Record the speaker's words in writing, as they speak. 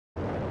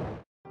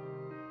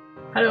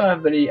Hello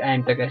everybody,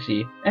 I'm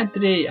Takeshy, and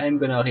today I'm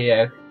gonna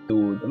react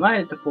to the My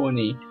Little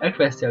Pony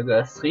Equestria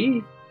Girls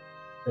 3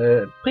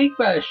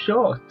 prequel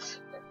shorts.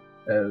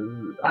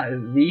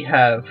 We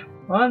have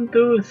 1,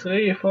 2,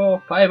 3,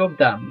 4, 5 of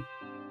them.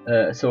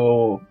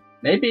 So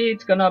maybe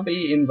it's gonna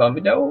be in one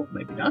video,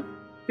 maybe not.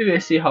 We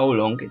will see how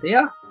long they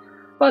are.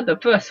 But the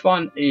first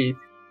one is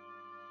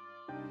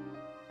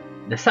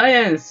the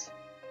science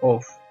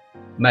of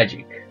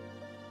magic.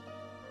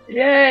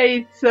 Yeah,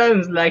 it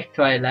sounds like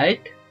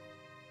Twilight.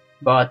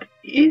 But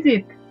is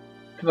it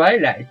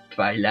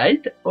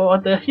Twilight or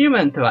the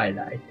human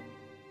Twilight?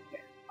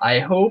 I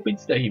hope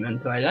it's the human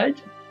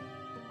Twilight.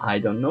 I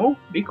don't know,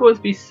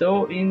 because we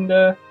saw in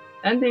the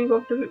ending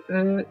of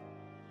the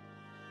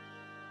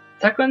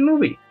second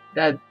movie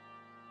that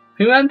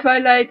human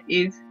Twilight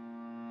is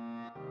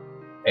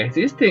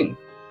existing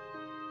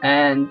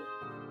and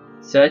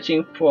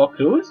searching for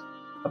clues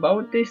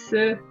about this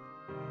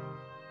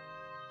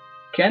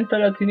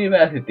Canterlot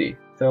University.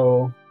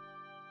 So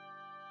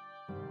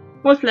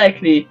most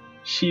likely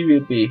she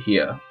will be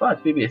here,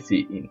 but we will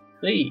see in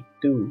 3,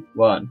 2,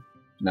 1,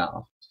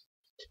 now.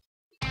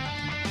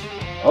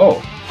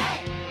 Oh!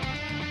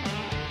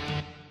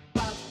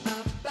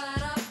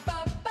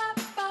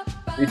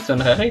 It's on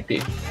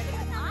rarity.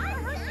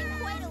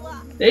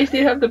 They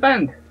still have the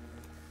band.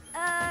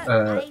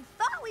 I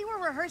thought we were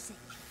rehearsing.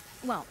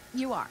 Well,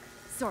 you are,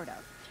 sort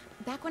of.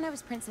 Back when I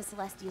was Princess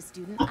Celestia's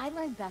student, I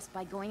learned best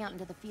by going out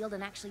into the field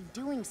and actually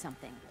doing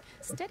something.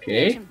 Studying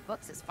ancient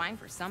books is fine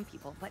for some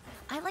people, but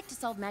I like to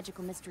solve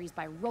magical mysteries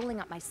by rolling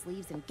up my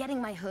sleeves and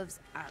getting my hands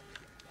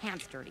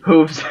dirty.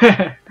 Hooves.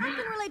 I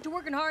can relate to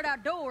working hard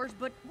outdoors,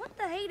 but what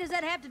the hey does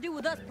that have to do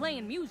with us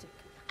playing music?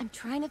 I'm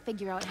trying to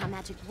figure out how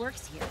magic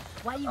works here.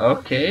 Why you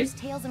use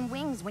tails and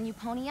wings when you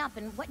pony up,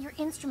 and what your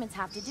instruments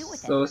have to do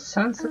with it. So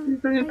Sunset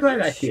is the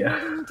Twilight here.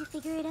 You need to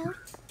figure it out?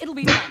 It'll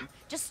be fun.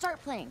 Just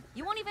start playing.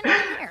 You won't even know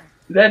I'm here.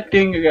 That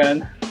thing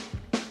again.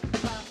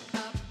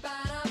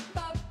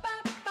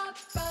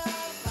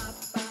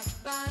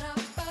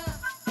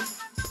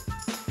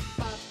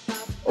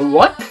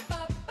 What?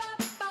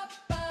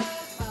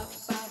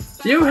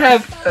 You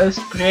have a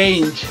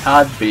strange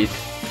heartbeat.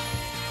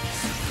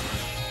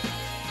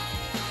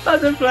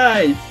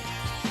 Butterflies!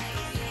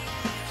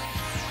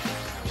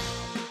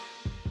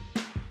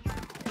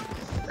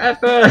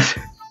 Apples!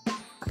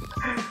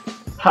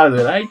 How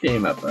do I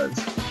name apples?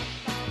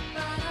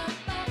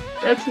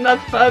 That's not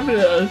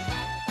fabulous!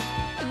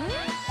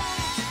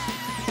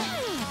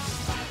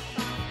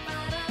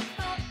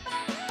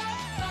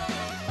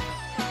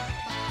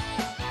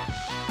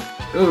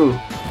 Ooh.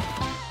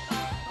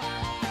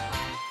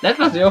 That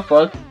was your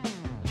fault.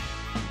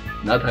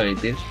 Not how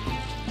it is.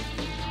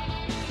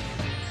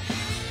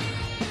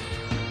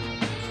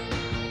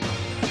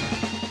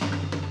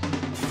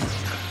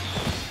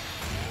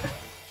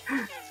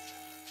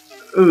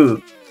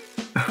 Ooh.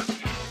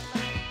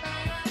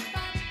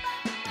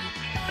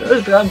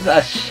 Those drums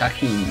are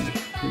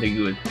shockingly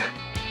good.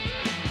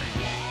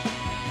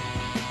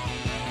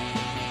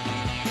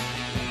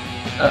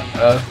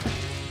 Uh-oh.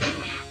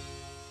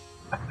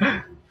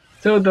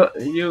 So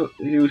you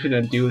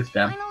shouldn't use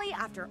them. Finally,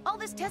 after all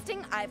this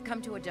testing, I've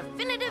come to a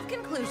definitive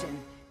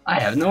conclusion. I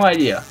have no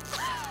idea.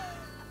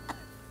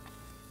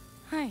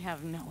 I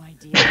have no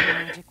idea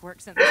how magic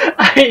works in this.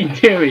 I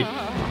knew it.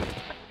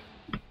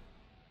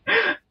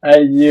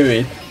 I knew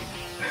it.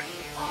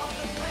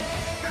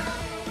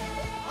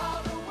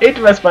 It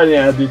was funny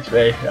this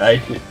way.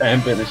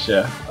 I'm pretty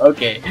sure.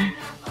 Okay.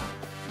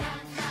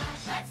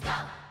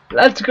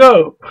 Let's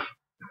go.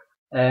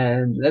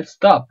 And let's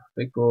stop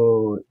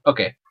because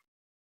okay.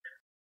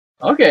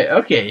 That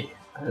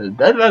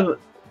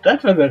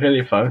was a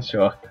really fun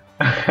shot.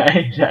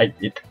 I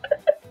liked it.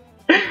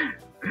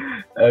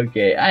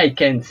 Okay, I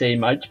can't say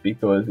much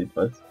because it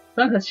was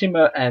Sunset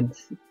Shimmer and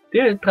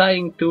still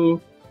trying to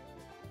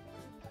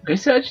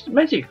research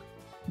magic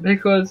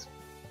because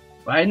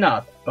why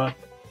not? But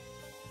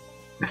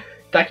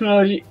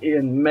technology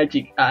and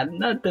magic are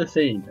not the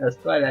same as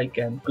Twilight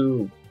can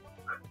prove.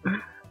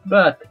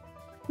 But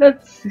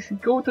let's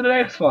go to the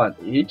next one,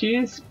 which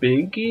is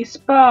Pinkie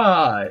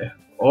Spy.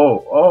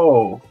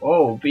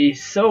 Oh, we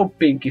saw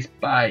Pinkie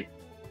Spy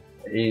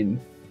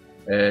in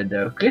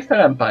the Crystal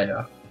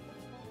Empire.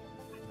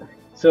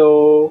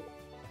 So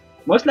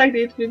most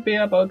likely it will be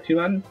about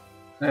human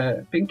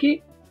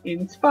Pinkie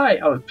in spy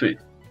outfit.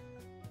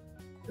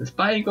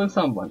 Spying on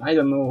someone. I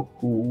don't know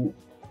whom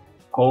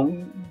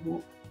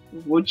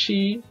would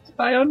she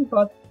spy on,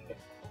 but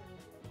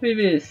we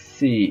will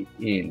see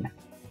in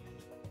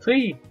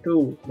 3,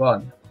 2,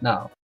 1,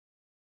 now.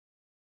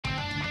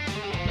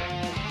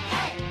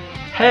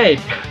 Hey!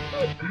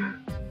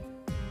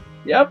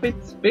 Yup,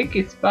 it's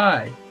Pinkie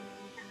Spy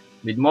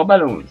with more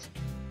balloons.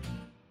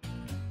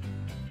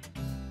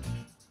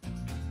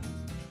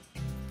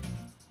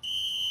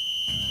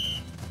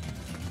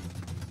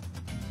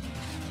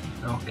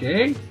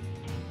 Okay.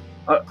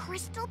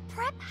 Crystal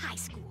Prep High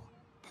School,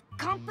 the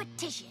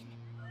competition.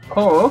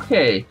 Oh,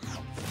 okay.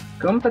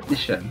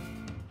 Competition.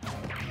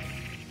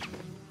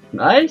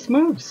 Nice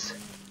moves.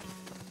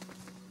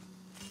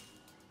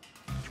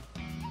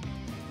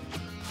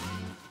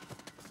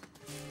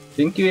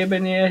 Think you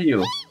even near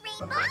you? Hey,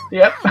 Rainbow!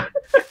 Yep. What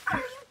are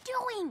you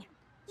doing?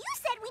 You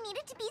said we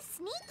needed to be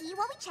sneaky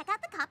while we check out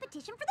the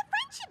competition for the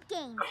friendship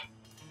games.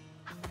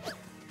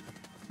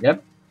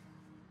 Yep.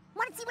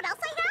 Want to see what else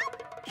I have?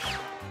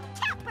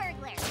 Cat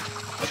burglar.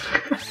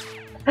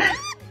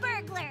 Dog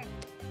burglar.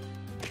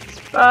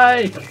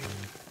 Spike.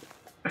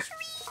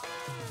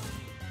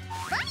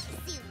 Bunny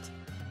suit.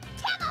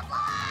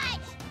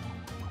 Camouflage.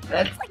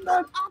 That's It's like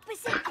not. the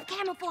opposite of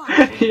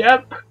camouflage.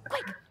 Yep.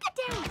 Quick, get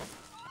down.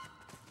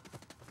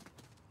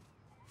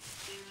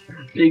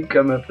 Big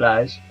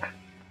camouflage.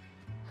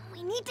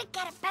 We need to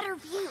get a better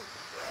view.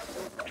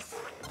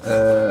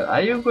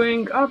 Are you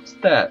going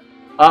upstairs?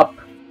 Up.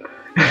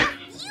 You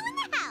in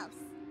the house.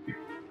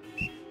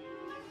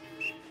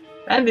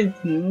 And it's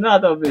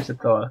not obvious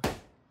at all.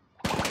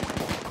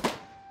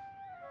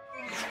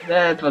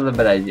 That was a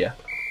bad idea.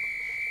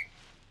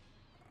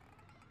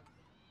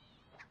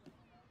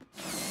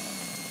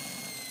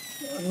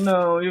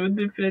 No, you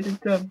deflated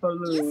the You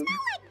balloon.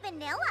 smell like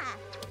vanilla.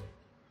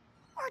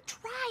 We're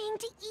trying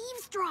to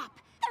eavesdrop.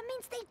 That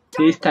means they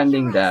don't He's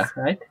standing hear there, us.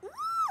 right?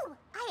 Ooh,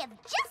 I have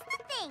just the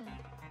thing.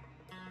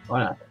 Or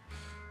not?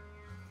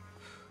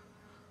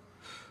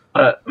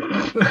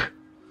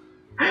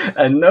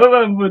 And no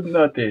one would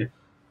notice.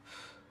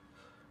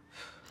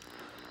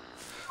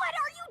 What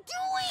are you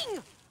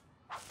doing?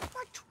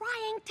 We're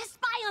trying to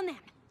spy on them.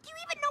 Do you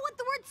even know what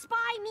the word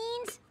spy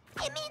means?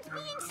 It means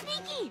being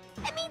sneaky.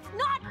 It means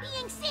not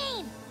being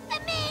seen.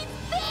 It means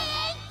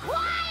being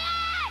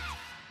quiet.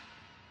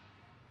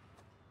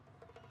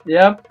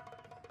 Yep.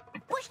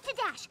 Push to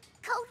dash.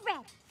 Code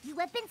red. You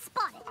have been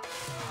spotted.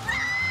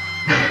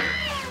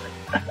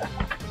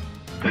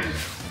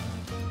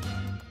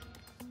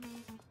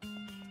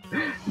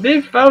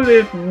 They found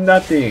it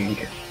nothing.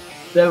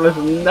 There was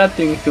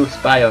nothing to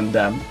spy on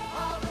them.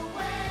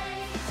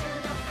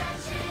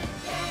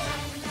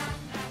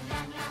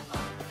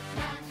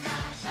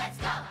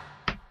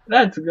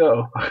 Let's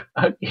go.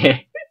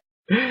 Okay.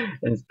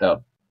 And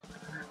stop.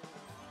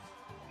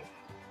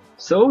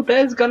 So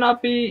there's gonna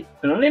be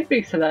an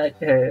Olympics like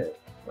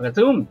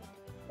resumed,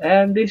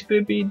 and this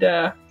will be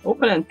the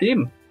opponent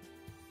team,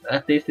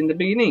 at least in the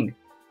beginning,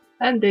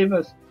 and they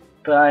was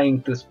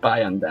trying to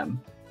spy on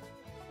them,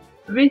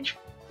 which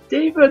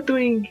they were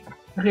doing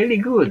really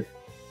good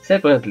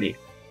separately,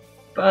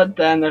 but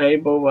then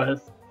Rainbow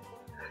was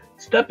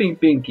stopping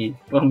Pinky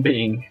from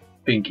being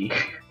Pinky.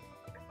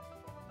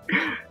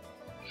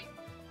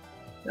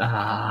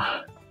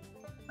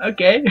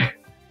 Okay.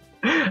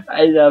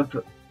 I love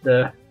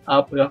the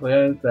up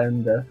reference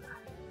and the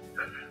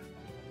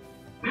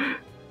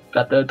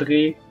battle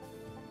tree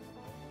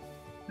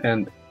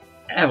and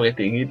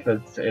everything. It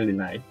was really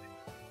nice.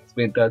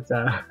 Splinter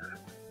Cell.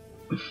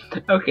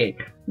 Okay,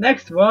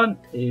 next one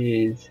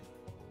is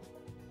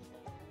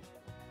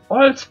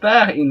All's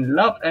Fair in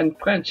Love and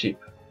Friendship.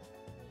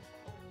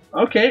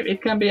 Okay,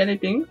 it can be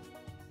anything.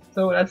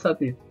 So let's start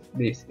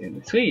this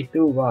in 3,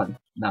 2, 1,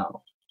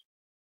 now.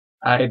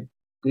 I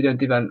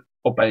didn't even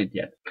open it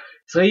yet.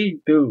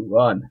 3, 2,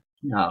 1,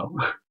 now.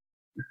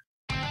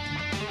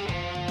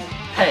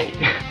 Hey!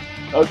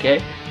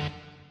 Okay.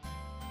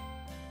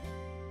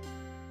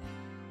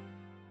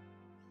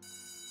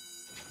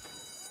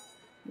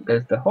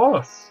 There's the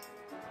horse.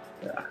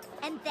 Yeah.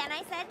 And then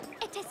I said,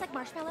 it tastes like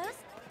marshmallows?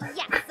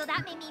 Yes, so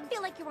that made me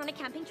feel like you're on a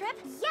camping trip?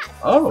 Yes,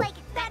 Oh. It's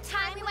like that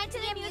time we went to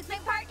the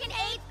amusement park in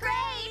 8th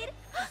grade.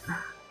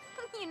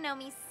 You know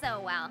me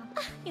so well.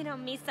 You know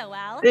me so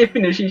well. They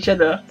finish each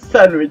other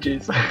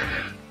sandwiches.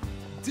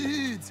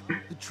 Dudes,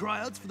 the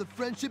tryouts for the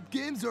friendship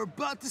games are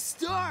about to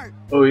start.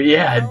 Oh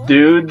yeah,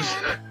 dudes.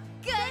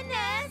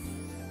 Goodness!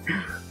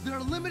 There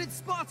are limited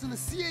spots on the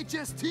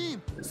CHS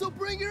team, so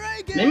bring your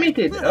A game.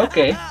 Limited,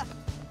 okay.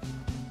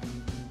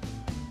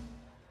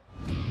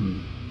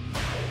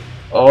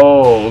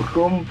 Oh,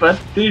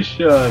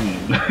 competition.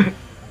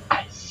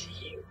 I see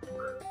you.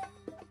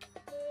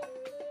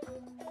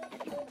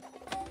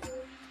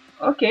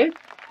 Okay,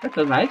 that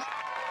was nice.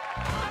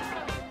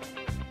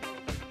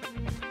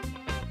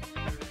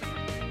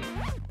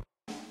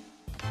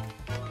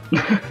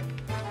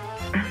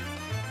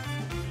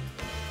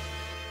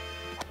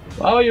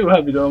 Wow, you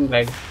have long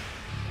legs.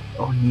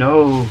 Oh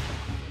no.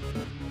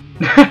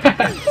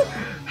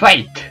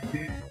 Fight!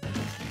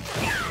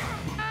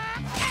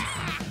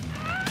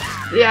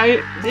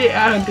 They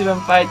aren't even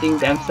fighting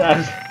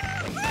themselves.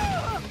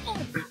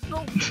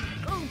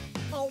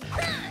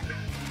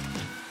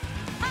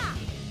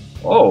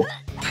 Oh.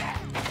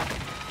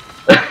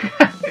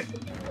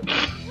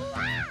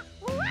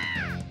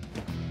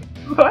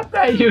 What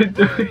are you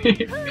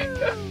doing?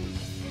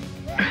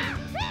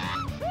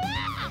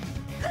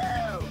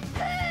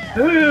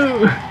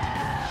 Ooh.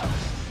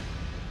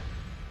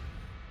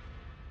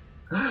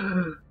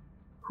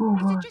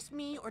 Was it just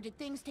me, or did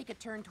things take a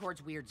turn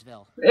towards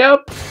Weirdsville?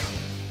 Yep,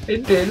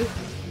 it did.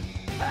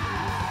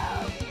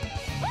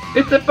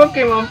 It's a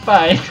Pokemon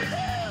fight.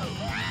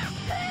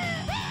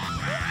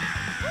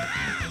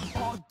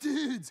 Oh,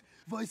 dudes,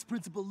 Vice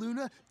Principal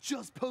Luna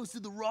just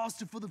posted the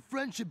roster for the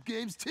friendship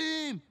games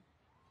team.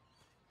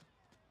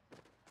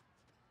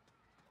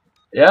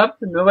 Yep,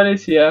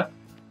 nobody's here.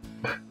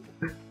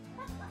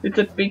 It's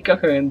a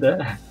peacock in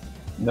there.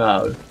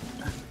 No. You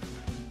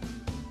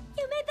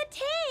made the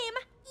team!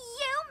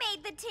 You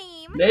made the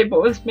team! They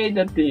both made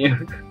the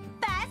team.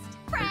 Best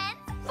friends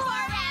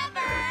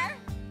forever!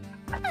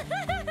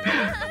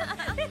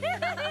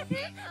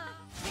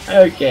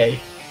 Okay.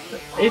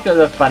 It was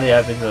a funny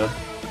episode.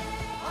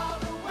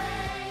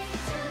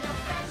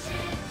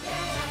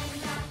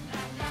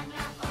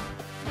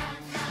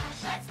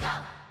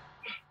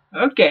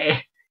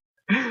 Okay.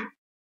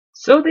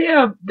 So they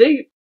are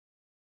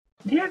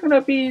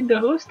gonna be in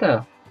the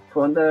roster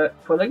for the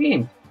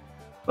game.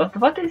 But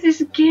what is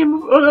this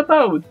game all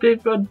about? They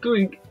were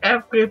doing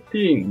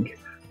everything.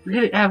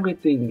 Really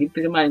everything. It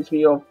reminds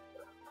me of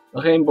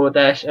Rainbow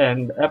Dash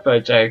and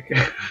Applejack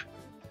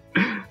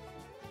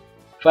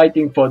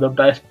fighting for the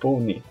best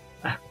pony.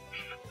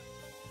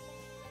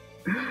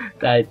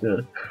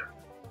 Title.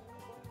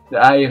 The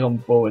Iron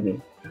Pony.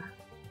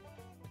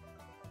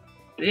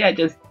 They are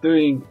just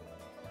doing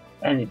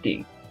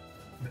anything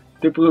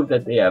to prove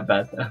that they are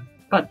better.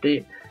 But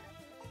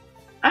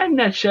I'm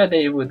not sure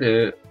they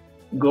would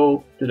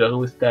go to the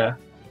rooster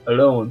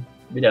alone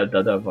without the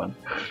other one.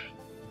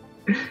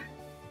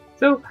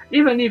 So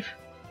even if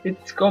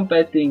it's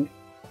competing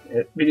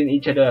within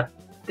each other,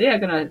 they are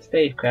gonna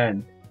stay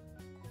friends.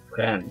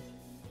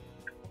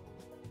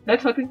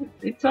 That's what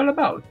it's all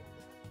about.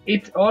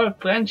 It's all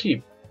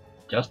friendship,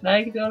 just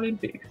like the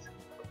Olympics.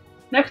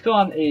 Next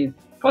one is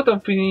photo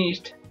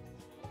finished,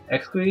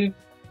 exclusive.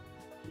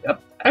 Yep,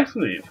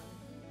 exclusive.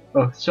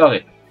 Oh,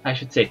 sorry, I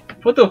should say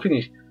photo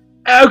finish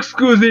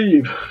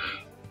exclusive.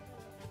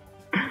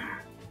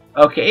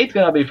 Okay, it's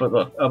gonna be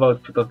about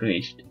photo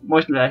finished.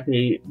 Most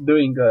likely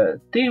doing a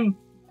team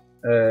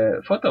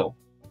photo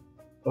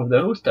of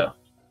the rooster.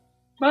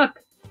 But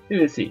we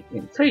will see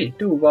in 3,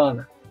 2,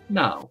 1,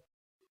 now.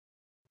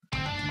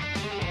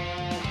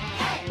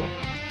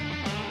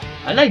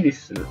 I like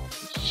this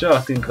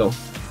short intro.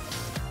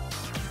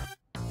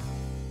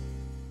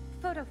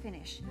 Photo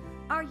finish.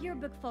 Our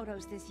yearbook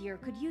photos this year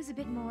could use a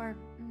bit more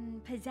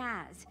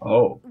pizzazz.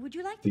 Oh, Would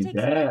you like to take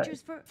some pizzazz.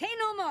 pictures for? Say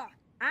no more.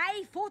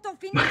 I photo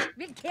finish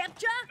will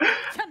capture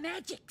the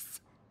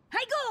magics.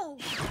 I go.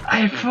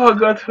 I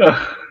forgot her.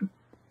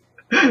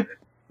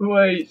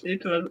 Wait,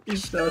 it's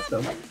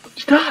awesome.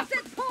 Stop!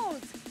 Set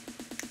pose.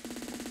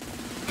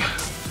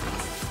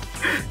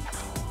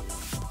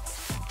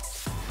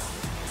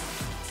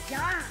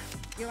 Yeah,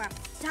 you are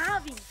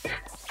starving.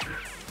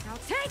 Now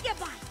take a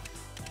bite.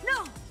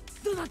 No,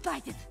 do not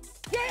bite it.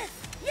 Yes,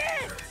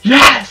 yes.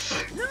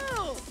 Yes!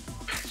 No.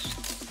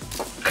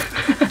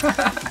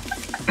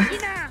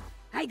 Enough.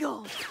 I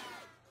go.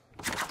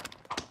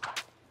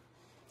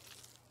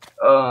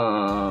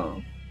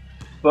 Oh,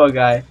 poor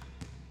guy.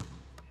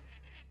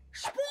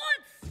 Sports.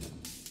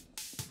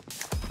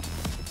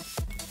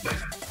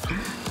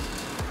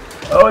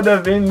 Oh,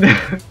 the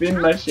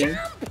wind machine.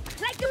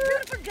 Jump like a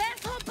beautiful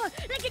grasshopper,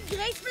 like a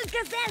graceful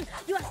gazelle.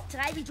 You are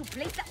striving to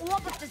place the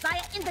orb of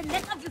desire in the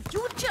net of your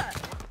future.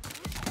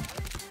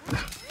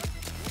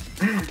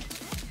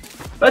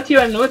 But you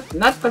are not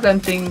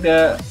presenting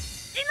the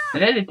Enough.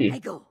 reality. I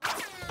go.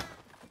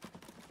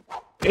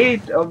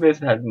 It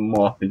obviously has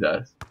more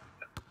pizzas.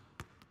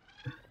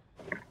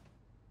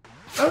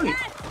 Oh,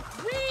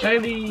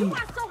 Charlie. You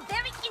are so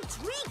very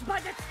intrigued by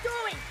that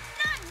story.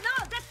 No,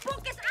 that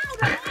book is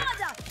out of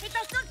order. It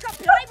does not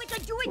comply with the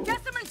Dewey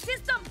Decimal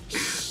System.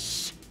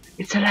 Shh.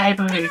 It's a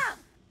library. Enough.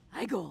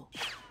 I go.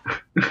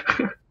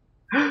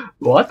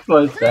 What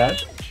was that?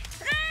 Drink.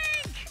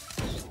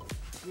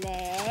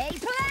 Play.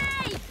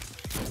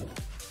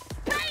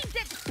 Paint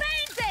it.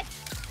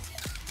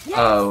 Yes.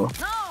 Oh,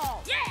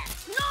 No.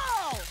 Yes.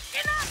 No.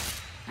 Enough.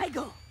 I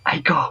go. I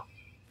go.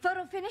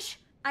 Photo finish.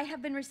 I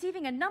have been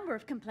receiving a number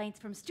of complaints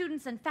from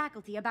students and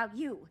faculty about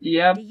you.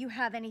 Yep. Do you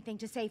have anything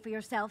to say for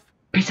yourself?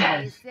 I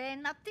Pizzas. say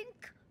nothing.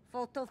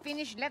 Photo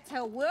finish lets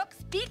her work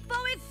speak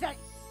for itself.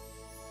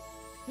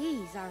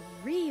 These are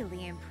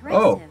really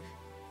impressive.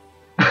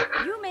 Oh.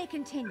 You may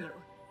continue,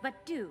 but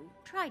do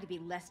try to be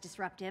less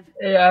disruptive.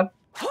 Yeah.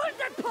 Hold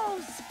that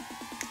pose.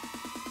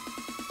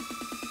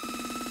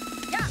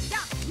 Yeah.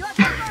 You're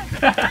the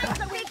first. I'm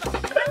the weaker.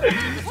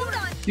 Hold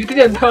on. You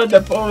didn't hold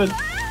the pose.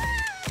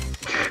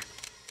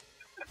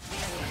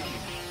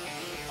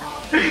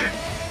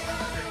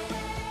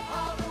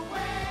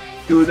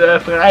 To the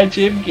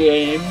friendship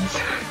games.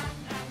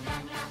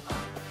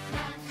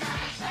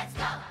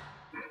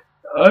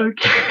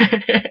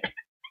 Okay.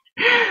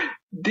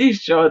 These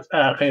shots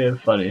are really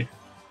funny.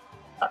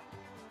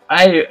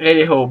 I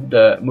really hope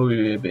the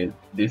movie will be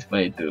this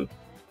funny too.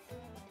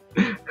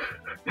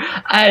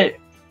 I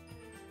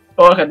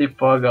already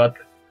forgot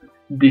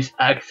this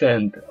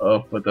accent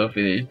of photo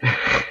finish.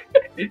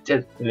 It's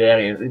just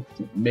hilarious. It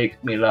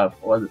makes me laugh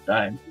all the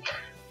time.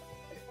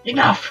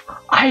 Enough!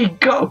 I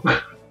go!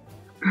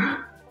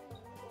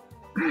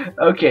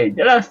 Okay,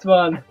 the last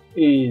one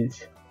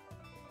is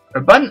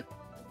a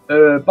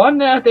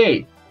Banner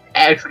Day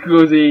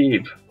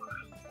exclusive.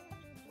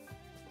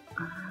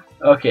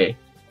 Okay,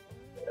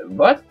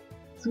 what?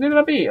 it's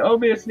gonna be.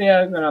 Obviously,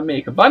 I'm gonna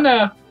make a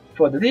banner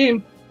for the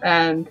team,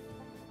 and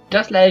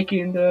just like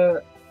in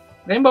the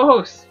Rainbow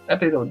House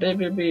episode, they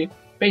will be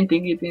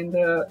painting it in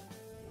the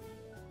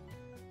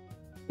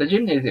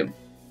gymnasium.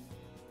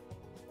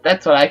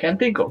 That's all I can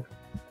think of.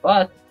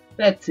 But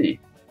let's see.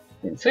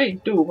 In 3,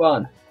 2,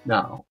 1,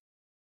 now.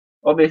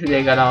 Obviously,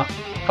 they're gonna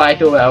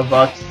fight over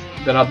what's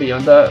gonna be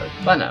on the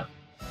banner.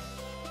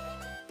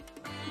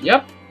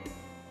 Yep.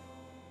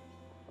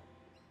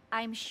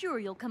 I'm sure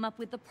you'll come up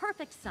with the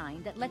perfect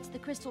sign that lets the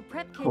Crystal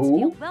Prep kids Who?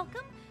 feel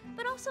welcome,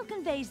 but also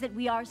conveys that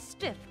we are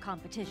stiff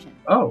competition.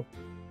 Oh.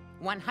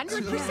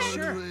 100%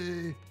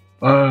 sure.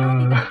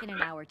 I'll be back in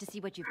an hour to see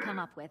what you've come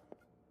up with.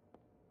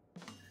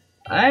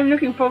 I'm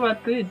looking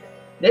forward to it.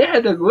 They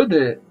had a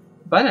good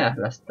banner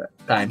last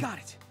I time. got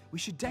it. We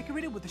should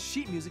decorate it with the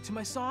sheet music to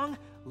my song,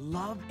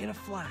 Love in a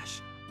Flash.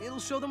 It'll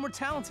show them we're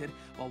talented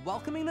while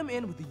welcoming them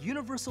in with the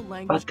universal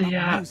language But they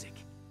of are music.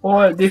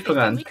 all We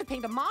different. could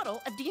paint a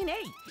model of DNA.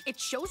 It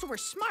shows we're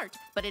smart,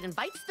 but it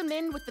invites them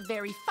in with the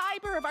very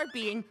fiber of our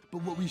being.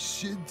 But what we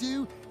should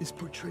do is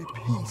portray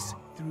peace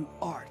through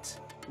art.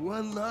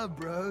 One love,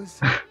 bros.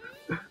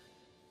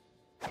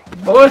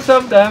 Both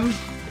of them.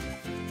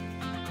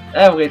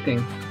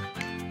 Everything.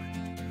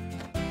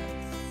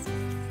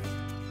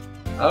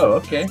 Oh,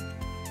 okay.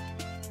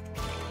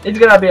 It's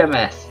gonna be a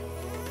mess.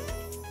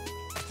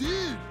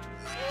 Dude!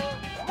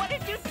 What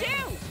did you do?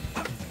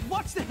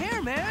 Watch the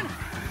hair, man!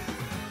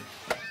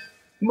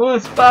 More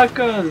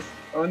sparkles!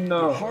 Oh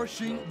no.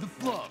 Harshing the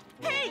flow.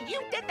 Hey, you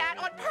did that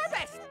on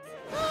purpose!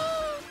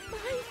 My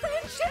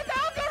friendship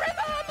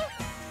algorithm!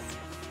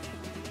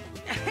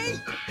 Hey!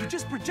 You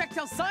just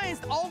projectile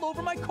science all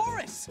over my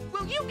chorus!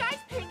 Will you guys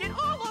paint it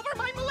all over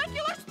my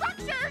molecular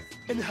structures?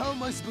 And how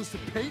am I supposed to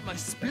paint my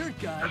spirit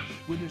guide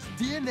when there's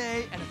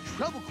DNA and a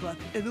treble clef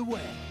in the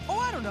way? Oh,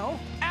 I don't know.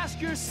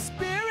 Ask your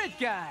spirit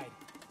guide.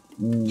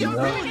 You're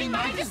No. ruining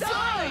my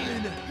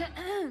design!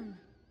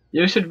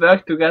 You should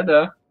work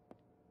together.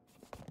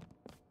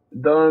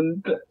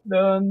 Don't.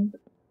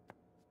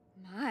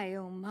 My,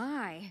 oh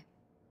my.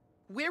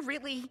 We're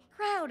really...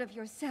 Proud of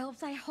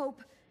yourselves, I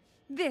hope.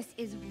 This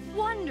is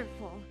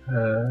wonderful.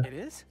 It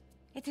is?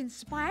 It's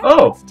inspiring,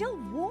 Oh. but still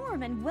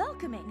warm and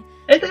welcoming.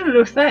 It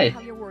looks nice.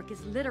 How your work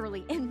is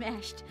literally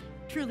enmeshed.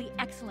 Truly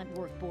excellent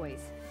work,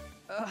 boys.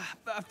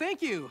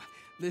 Thank you.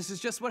 This is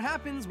just what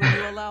happens when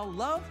you allow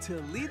love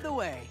to lead the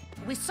way.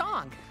 With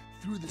song.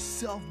 Through the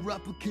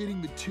self-replicating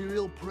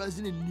material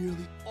present in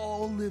nearly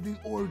all living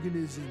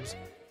organisms.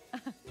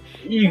 Great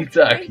to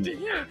Exactly.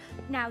 hear.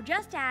 Now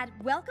just add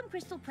welcome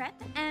Crystal Prep,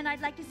 and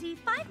I'd like to see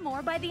 5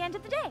 more by the end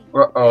of the day.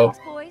 Uh-oh.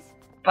 Thanks, boys.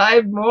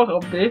 5 more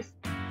of this?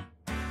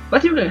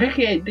 But you can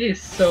recreate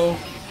this, so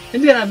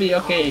it's gonna be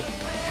okay.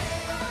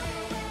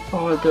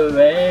 All the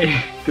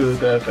way to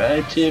the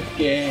friendship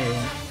game.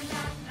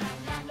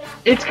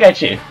 It's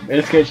catchy.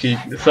 It's catchy.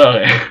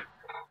 Sorry.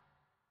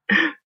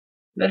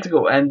 Let's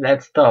go and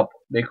let's stop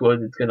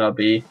because it's gonna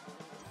be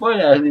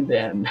spoilers in the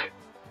end,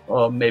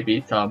 or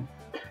maybe some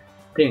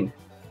things.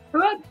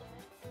 But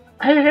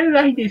I really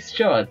like these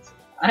shots.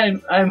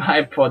 I'm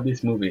hyped for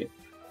this movie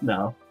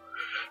now.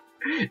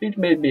 It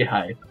made me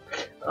hype.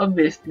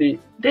 Obviously,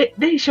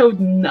 they showed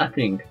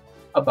nothing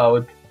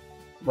about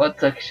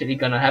what's actually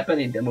gonna happen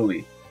in the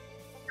movie.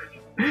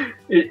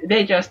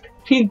 They just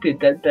hinted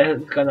that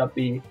there's gonna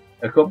be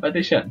a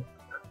competition.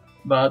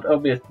 But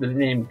obviously the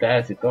name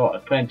tells it all,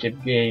 friendship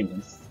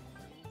games.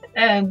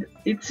 And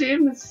it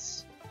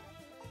seems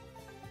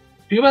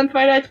Human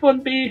Twilight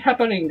won't be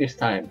happening this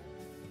time.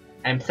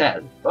 I'm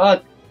sad,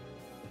 but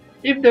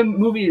if the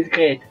movie is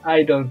great,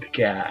 I don't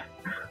care.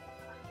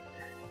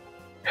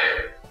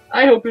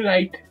 I hope you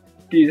liked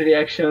these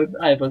reactions.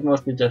 I was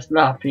mostly just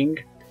laughing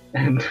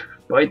and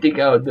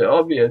pointing out the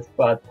obvious,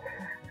 but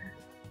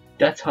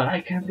that's all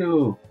I can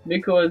do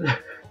because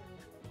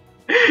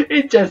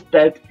it's just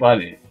that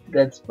funny.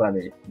 That's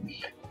funny.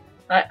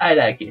 I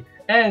like it.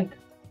 And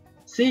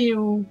see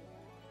you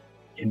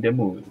in the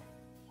movie.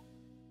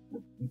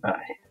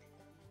 Bye.